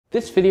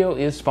This video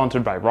is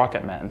sponsored by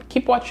Rocketman.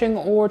 Keep watching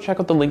or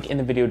check out the link in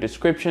the video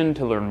description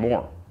to learn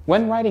more.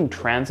 When riding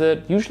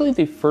transit, usually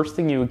the first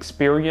thing you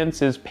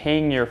experience is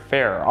paying your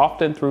fare,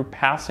 often through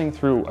passing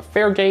through a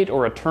fare gate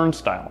or a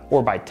turnstile,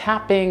 or by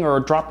tapping or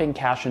dropping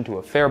cash into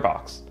a fare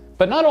box.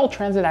 But not all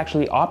transit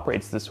actually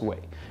operates this way.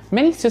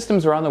 Many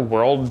systems around the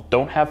world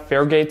don't have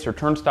fare gates or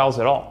turnstiles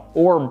at all,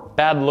 or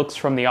bad looks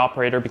from the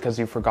operator because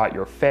you forgot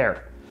your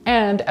fare.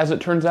 And as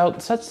it turns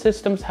out, such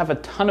systems have a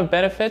ton of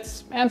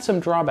benefits and some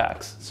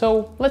drawbacks,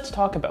 so let's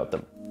talk about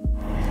them.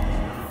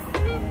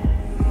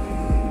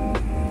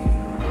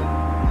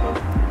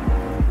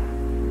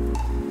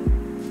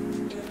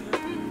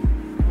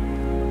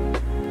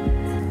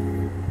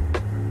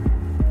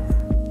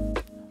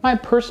 My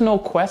personal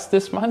quest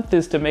this month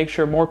is to make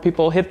sure more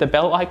people hit the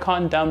bell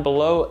icon down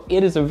below.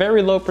 It is a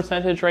very low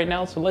percentage right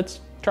now, so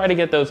let's try to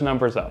get those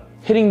numbers up.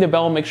 Hitting the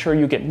bell makes sure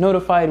you get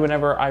notified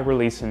whenever I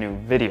release a new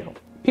video.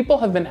 People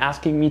have been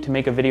asking me to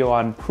make a video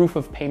on proof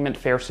of payment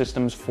fare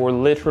systems for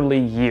literally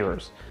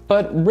years,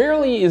 but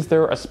rarely is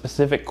there a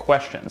specific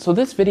question, so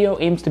this video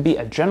aims to be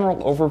a general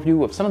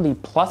overview of some of the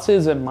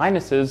pluses and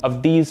minuses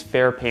of these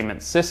fare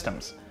payment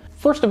systems.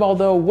 First of all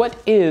though, what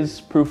is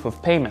proof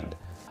of payment?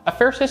 A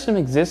fare system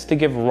exists to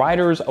give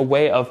riders a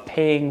way of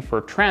paying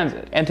for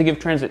transit, and to give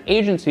transit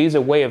agencies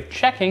a way of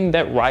checking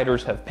that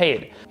riders have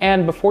paid.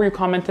 And before you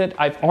comment it,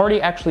 I've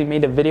already actually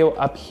made a video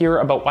up here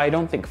about why I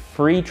don't think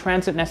free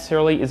transit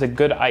necessarily is a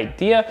good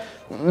idea.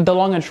 The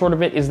long and short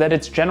of it is that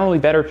it's generally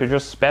better to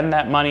just spend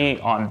that money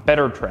on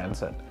better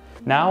transit.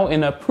 Now,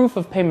 in a proof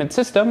of payment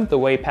system, the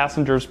way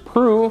passengers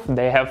prove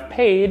they have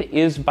paid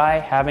is by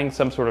having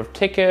some sort of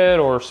ticket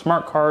or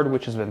smart card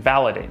which has been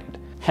validated,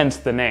 hence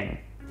the name.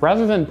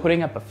 Rather than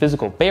putting up a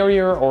physical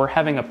barrier or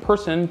having a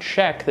person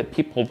check that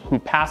people who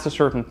pass a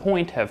certain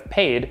point have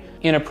paid,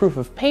 in a proof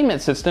of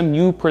payment system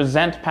you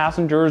present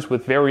passengers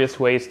with various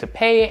ways to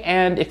pay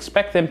and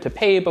expect them to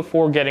pay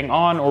before getting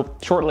on or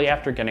shortly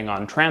after getting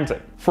on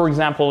transit. For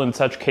example, in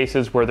such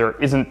cases where there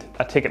isn't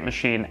a ticket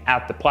machine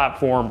at the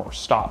platform or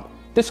stop.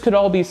 This could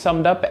all be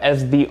summed up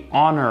as the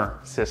honor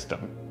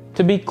system.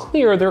 To be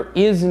clear, there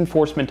is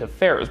enforcement of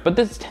fares, but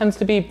this tends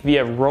to be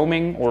via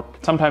roaming or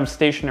sometimes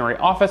stationary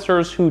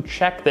officers who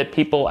check that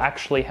people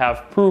actually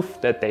have proof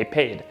that they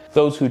paid.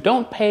 Those who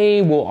don't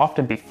pay will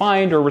often be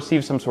fined or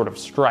receive some sort of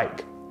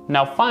strike.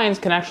 Now, fines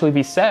can actually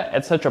be set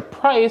at such a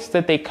price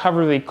that they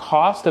cover the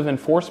cost of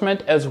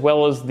enforcement as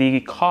well as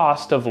the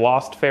cost of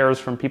lost fares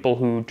from people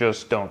who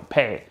just don't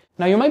pay.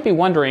 Now you might be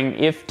wondering,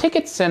 if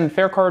tickets and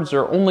fare cards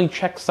are only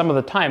checked some of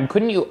the time,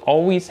 couldn't you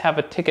always have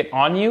a ticket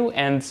on you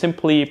and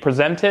simply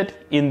present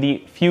it in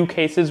the few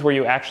cases where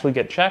you actually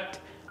get checked?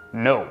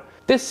 No.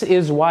 This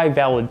is why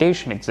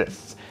validation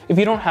exists. If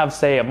you don't have,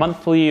 say, a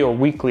monthly or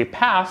weekly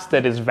pass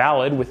that is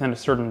valid within a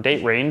certain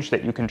date range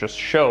that you can just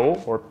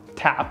show or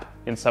tap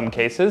in some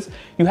cases,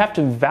 you have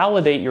to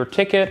validate your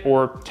ticket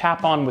or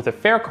tap on with a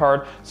fare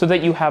card so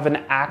that you have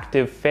an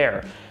active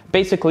fare.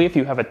 Basically, if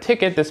you have a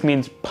ticket, this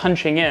means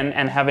punching in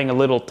and having a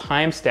little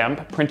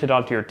timestamp printed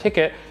onto your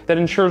ticket that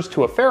ensures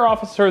to a fare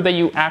officer that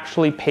you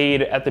actually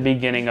paid at the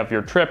beginning of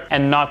your trip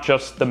and not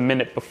just the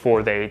minute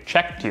before they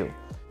checked you.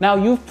 Now,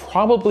 you've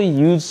probably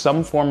used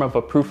some form of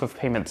a proof of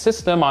payment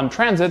system on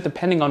transit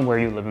depending on where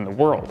you live in the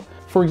world.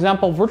 For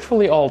example,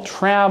 virtually all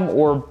tram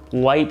or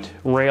light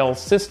rail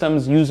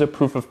systems use a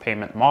proof of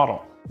payment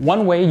model.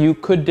 One way you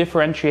could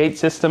differentiate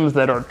systems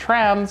that are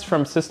trams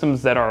from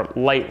systems that are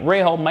light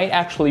rail might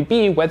actually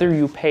be whether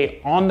you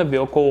pay on the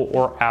vehicle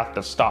or at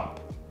the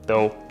stop.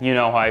 Though, you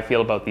know how I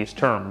feel about these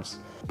terms.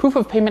 Proof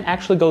of payment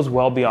actually goes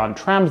well beyond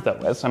trams though,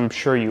 as I'm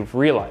sure you've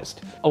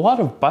realized. A lot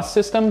of bus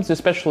systems,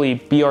 especially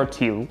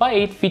BRT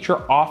Lite,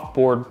 feature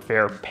off-board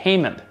fare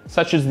payment,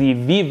 such as the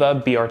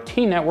Viva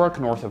BRT network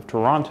north of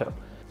Toronto.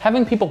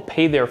 Having people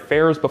pay their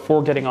fares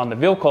before getting on the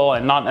vehicle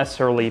and not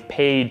necessarily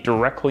pay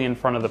directly in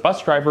front of the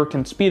bus driver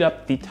can speed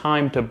up the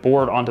time to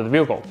board onto the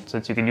vehicle,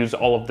 since you can use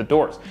all of the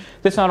doors.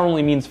 This not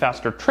only means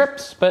faster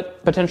trips,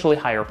 but potentially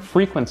higher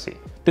frequency.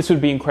 This would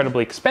be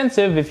incredibly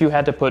expensive if you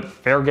had to put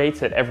fare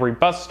gates at every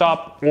bus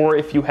stop, or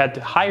if you had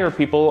to hire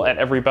people at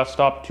every bus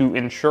stop to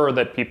ensure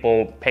that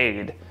people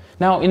paid.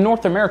 Now, in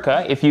North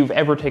America, if you've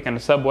ever taken a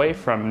subway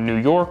from New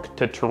York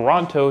to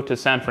Toronto to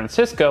San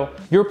Francisco,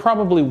 you're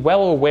probably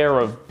well aware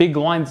of big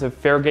lines of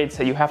fare gates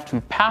that you have to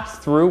pass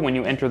through when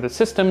you enter the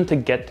system to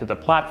get to the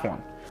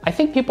platform. I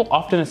think people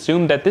often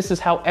assume that this is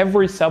how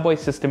every subway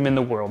system in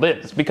the world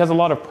is, because a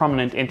lot of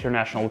prominent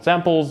international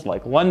examples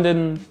like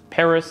London,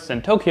 Paris,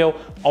 and Tokyo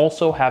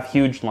also have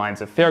huge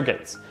lines of fare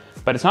gates.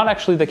 But it's not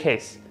actually the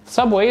case.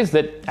 Subways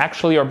that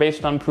actually are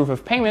based on proof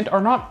of payment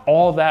are not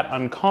all that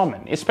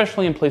uncommon,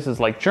 especially in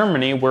places like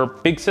Germany where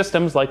big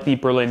systems like the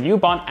Berlin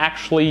U-bahn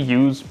actually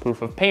use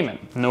proof of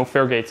payment, no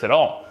fare gates at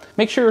all.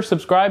 Make sure you're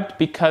subscribed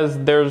because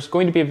there's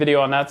going to be a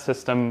video on that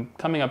system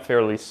coming up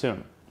fairly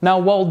soon. Now,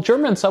 while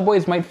German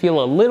subways might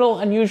feel a little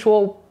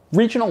unusual,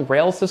 regional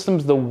rail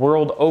systems the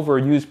world over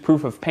use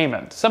proof of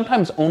payment,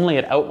 sometimes only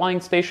at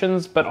outlying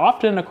stations, but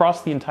often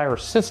across the entire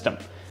system.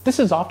 This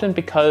is often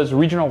because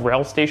regional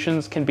rail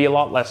stations can be a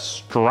lot less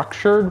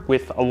structured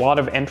with a lot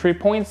of entry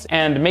points,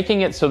 and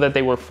making it so that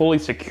they were fully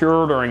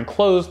secured or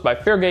enclosed by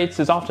fare gates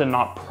is often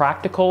not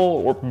practical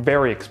or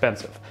very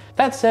expensive.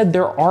 That said,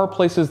 there are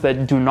places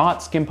that do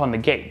not skimp on the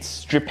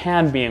gates,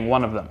 Japan being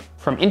one of them.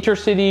 From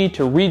intercity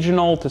to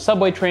regional to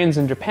subway trains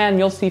in Japan,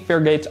 you'll see fare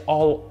gates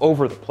all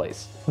over the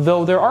place.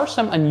 Though there are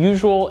some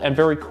unusual and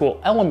very cool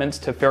elements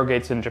to fare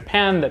gates in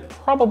Japan that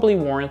probably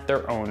warrant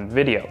their own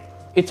video.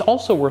 It's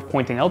also worth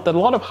pointing out that a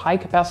lot of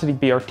high-capacity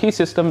BRT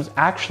systems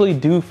actually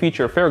do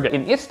feature fare gates.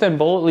 In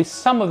Istanbul, at least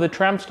some of the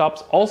tram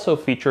stops also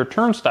feature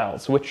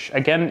turnstiles, which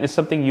again is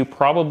something you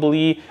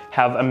probably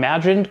have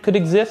imagined could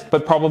exist,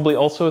 but probably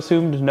also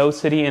assumed no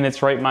city in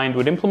its right mind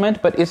would implement,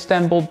 but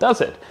Istanbul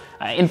does it.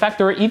 In fact,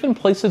 there are even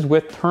places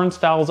with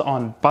turnstiles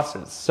on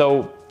buses.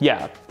 So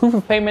yeah, proof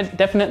of payment,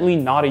 definitely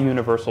not a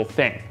universal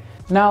thing.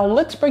 Now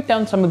let's break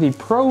down some of the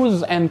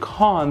pros and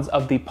cons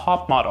of the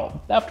POP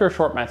model after a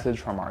short message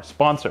from our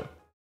sponsor.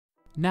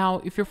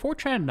 Now, if you're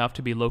fortunate enough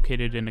to be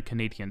located in a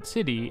Canadian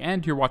city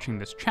and you're watching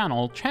this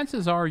channel,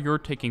 chances are you're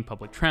taking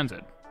public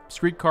transit.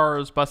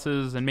 Streetcars,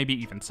 buses, and maybe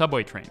even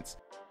subway trains.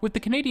 With the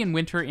Canadian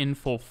winter in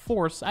full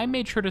force, I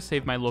made sure to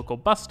save my local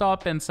bus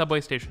stop and subway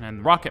station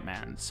in Rocket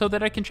Man, so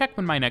that I can check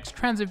when my next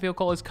transit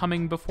vehicle is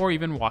coming before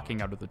even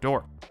walking out of the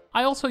door.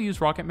 I also use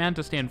Rocket Man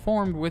to stay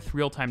informed with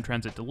real-time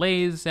transit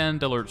delays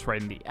and alerts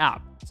right in the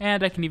app,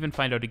 and I can even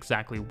find out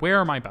exactly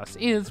where my bus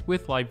is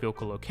with live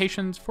vehicle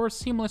locations for a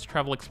seamless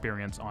travel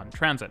experience on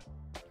transit.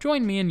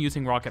 Join me in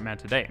using Rocket Man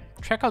today.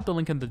 Check out the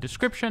link in the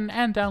description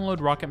and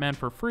download Rocket Man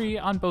for free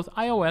on both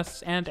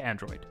iOS and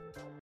Android.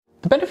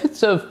 The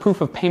benefits of proof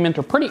of payment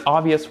are pretty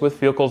obvious with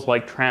vehicles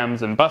like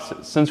trams and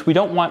buses, since we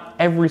don't want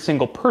every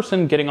single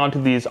person getting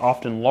onto these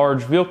often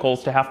large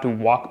vehicles to have to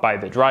walk by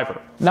the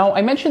driver. Now,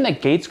 I mentioned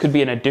that gates could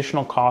be an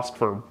additional cost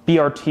for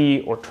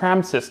BRT or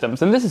tram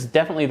systems, and this is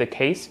definitely the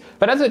case,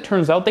 but as it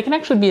turns out, they can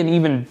actually be an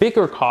even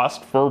bigger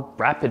cost for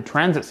rapid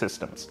transit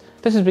systems.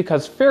 This is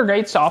because fare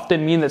gates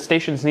often mean that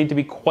stations need to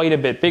be quite a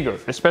bit bigger,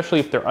 especially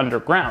if they're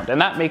underground, and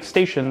that makes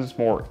stations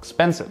more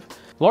expensive.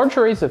 Large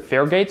arrays of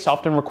fare gates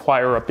often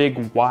require a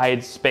big,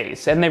 wide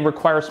space, and they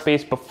require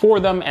space before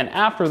them and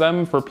after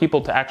them for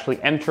people to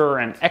actually enter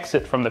and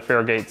exit from the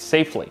fare gates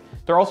safely.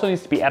 There also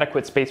needs to be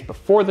adequate space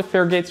before the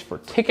fare gates for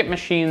ticket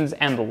machines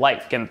and the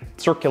like, and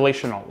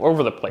circulation all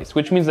over the place,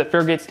 which means that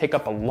fare gates take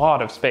up a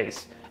lot of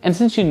space. And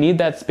since you need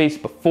that space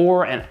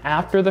before and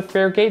after the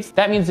fare gates,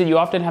 that means that you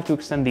often have to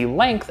extend the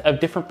length of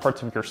different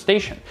parts of your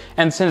station.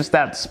 And since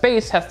that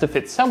space has to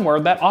fit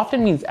somewhere, that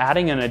often means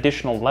adding an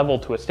additional level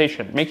to a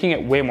station, making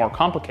it way more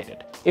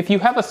complicated. If you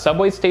have a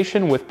subway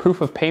station with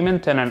proof of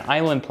payment and an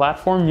island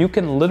platform, you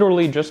can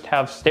literally just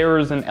have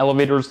stairs and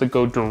elevators that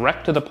go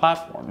direct to the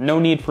platform. No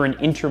need for an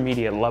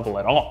intermediate level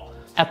at all.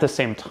 At the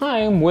same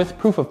time, with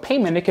proof of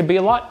payment, it can be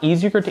a lot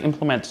easier to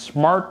implement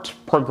smart,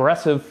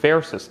 progressive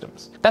fare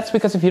systems. That's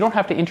because if you don't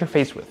have to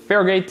interface with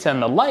fare gates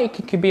and the like,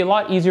 it could be a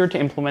lot easier to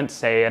implement,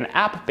 say, an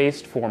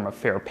app-based form of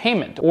fare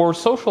payment, or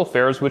social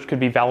fares which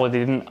could be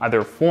validated in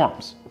other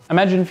forms.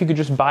 Imagine if you could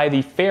just buy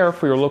the fare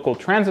for your local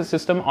transit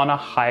system on a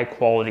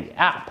high-quality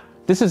app.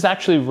 This is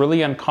actually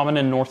really uncommon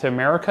in North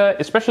America,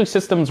 especially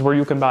systems where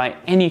you can buy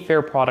any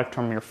fare product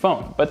from your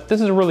phone, but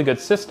this is a really good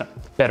system.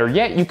 Better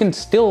yet, you can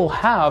still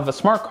have a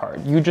smart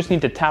card. You just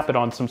need to tap it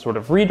on some sort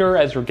of reader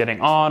as you're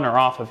getting on or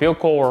off a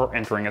vehicle or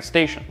entering a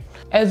station.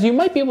 As you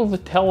might be able to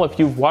tell if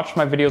you've watched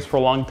my videos for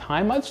a long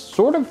time, I've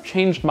sort of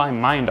changed my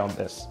mind on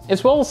this,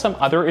 as well as some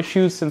other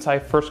issues since I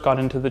first got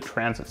into the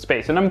transit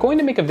space, and I'm going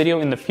to make a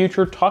video in the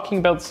future talking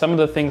about some of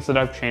the things that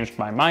I've changed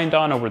my mind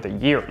on over the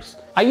years.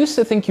 I used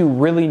to think you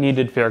really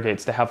needed fare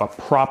gates to have a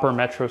proper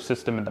metro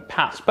system in the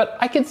past, but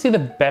I can see the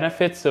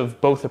benefits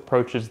of both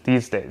approaches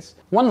these days.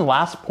 One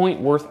last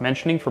point worth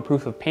mentioning for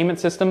proof of payment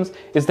systems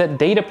is that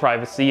data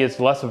privacy is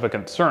less of a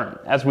concern,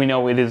 as we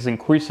know it is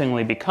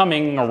increasingly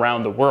becoming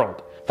around the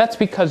world. That's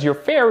because your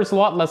fare is a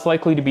lot less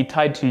likely to be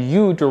tied to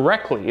you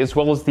directly, as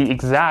well as the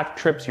exact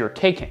trips you're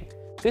taking.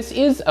 This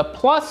is a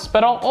plus,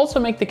 but I'll also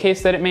make the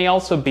case that it may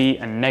also be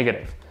a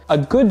negative. A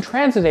good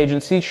transit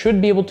agency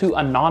should be able to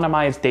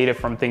anonymize data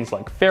from things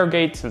like fare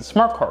gates and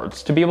smart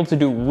cards to be able to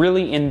do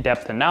really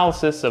in-depth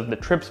analysis of the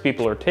trips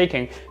people are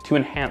taking to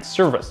enhance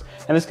service,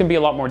 and this can be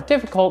a lot more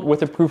difficult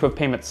with a proof of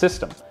payment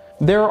system.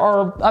 There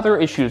are other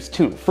issues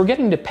too.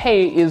 Forgetting to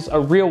pay is a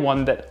real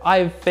one that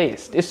I've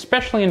faced,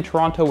 especially in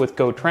Toronto with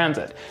Go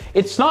Transit.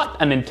 It's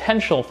not an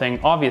intentional thing,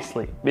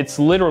 obviously. It's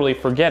literally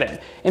forgetting.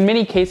 In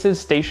many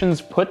cases,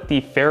 stations put the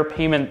fare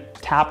payment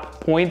tap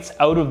points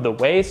out of the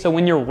way, so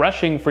when you're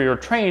rushing for your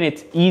train,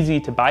 it's easy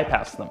to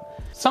bypass them.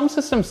 Some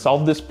systems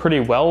solve this pretty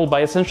well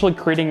by essentially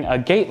creating a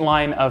gate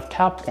line of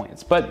tap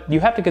points, but you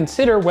have to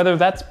consider whether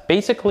that's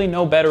basically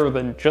no better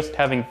than just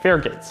having fare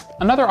gates.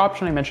 Another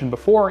option I mentioned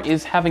before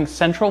is having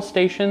central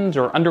stations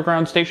or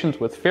underground stations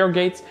with fare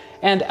gates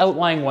and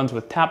outlying ones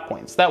with tap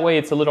points. That way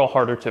it's a little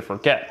harder to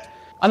forget.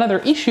 Another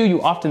issue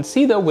you often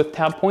see though with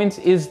tap points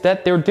is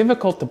that they're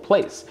difficult to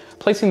place.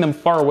 Placing them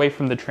far away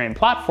from the train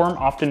platform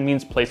often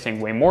means placing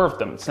way more of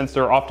them, since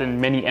there are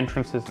often many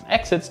entrances and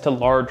exits to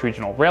large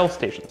regional rail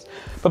stations.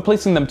 But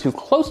placing them too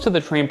close to the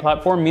train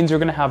platform means you're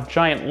going to have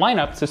giant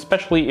lineups,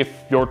 especially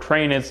if your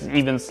train is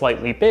even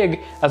slightly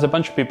big, as a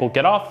bunch of people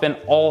get off and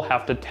all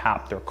have to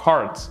tap their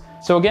cards.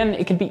 So again,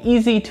 it can be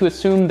easy to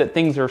assume that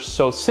things are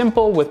so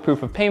simple with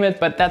proof of payment,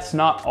 but that's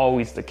not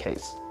always the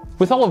case.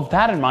 With all of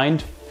that in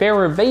mind,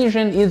 fare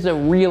evasion is a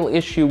real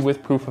issue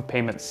with proof of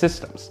payment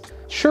systems.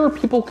 Sure,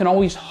 people can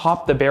always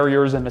hop the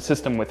barriers in a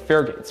system with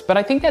fare gates, but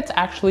I think that's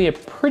actually a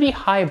pretty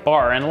high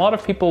bar and a lot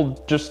of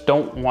people just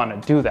don't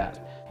want to do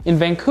that. In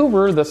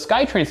Vancouver, the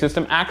SkyTrain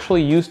system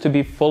actually used to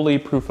be fully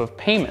proof of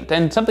payment,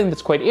 and something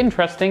that's quite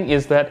interesting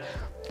is that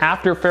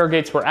after fare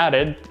gates were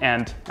added,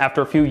 and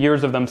after a few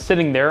years of them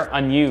sitting there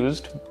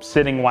unused,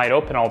 sitting wide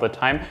open all the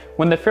time,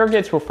 when the fare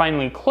gates were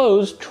finally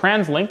closed,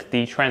 TransLink,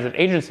 the transit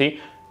agency,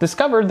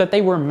 discovered that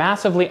they were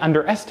massively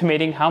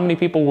underestimating how many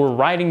people were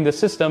riding the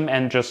system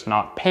and just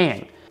not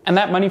paying. And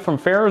that money from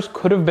fares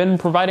could have been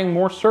providing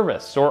more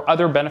service or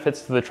other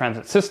benefits to the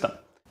transit system.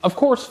 Of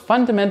course,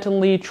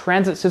 fundamentally,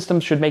 transit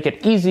systems should make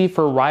it easy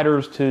for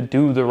riders to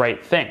do the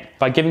right thing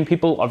by giving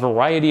people a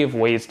variety of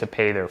ways to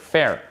pay their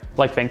fare.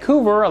 Like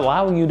Vancouver,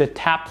 allowing you to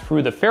tap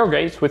through the fare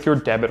gates with your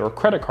debit or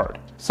credit card,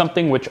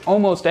 something which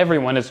almost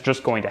everyone is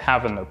just going to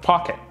have in their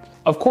pocket.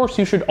 Of course,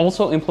 you should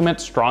also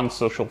implement strong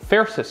social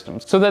fare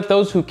systems so that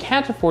those who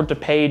can't afford to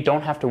pay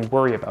don't have to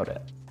worry about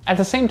it. At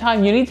the same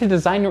time, you need to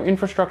design your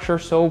infrastructure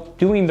so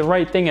doing the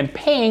right thing and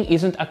paying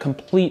isn't a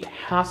complete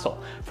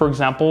hassle. For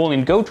example,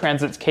 in GO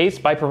Transit's case,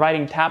 by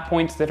providing tap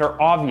points that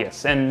are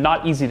obvious and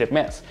not easy to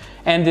miss.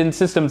 And in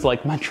systems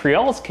like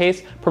Montreal's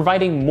case,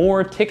 providing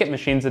more ticket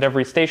machines at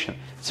every station.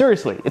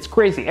 Seriously, it's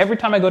crazy. Every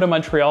time I go to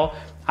Montreal,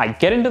 I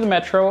get into the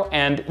metro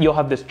and you'll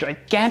have this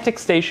gigantic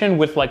station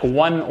with like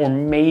one or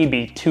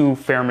maybe two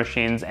fare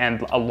machines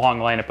and a long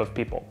lineup of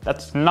people.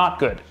 That's not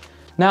good.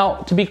 Now,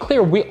 to be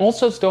clear, we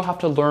also still have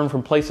to learn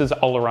from places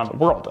all around the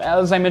world.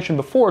 As I mentioned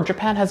before,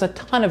 Japan has a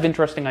ton of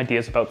interesting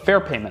ideas about fare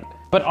payment,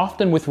 but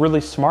often with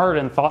really smart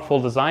and thoughtful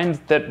designs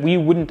that we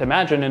wouldn't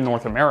imagine in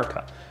North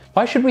America.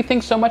 Why should we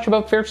think so much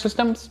about fare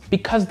systems?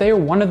 Because they are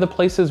one of the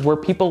places where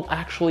people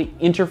actually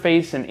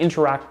interface and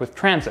interact with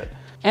transit.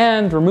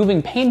 And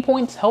removing pain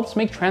points helps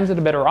make transit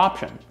a better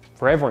option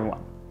for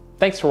everyone.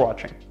 Thanks for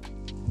watching.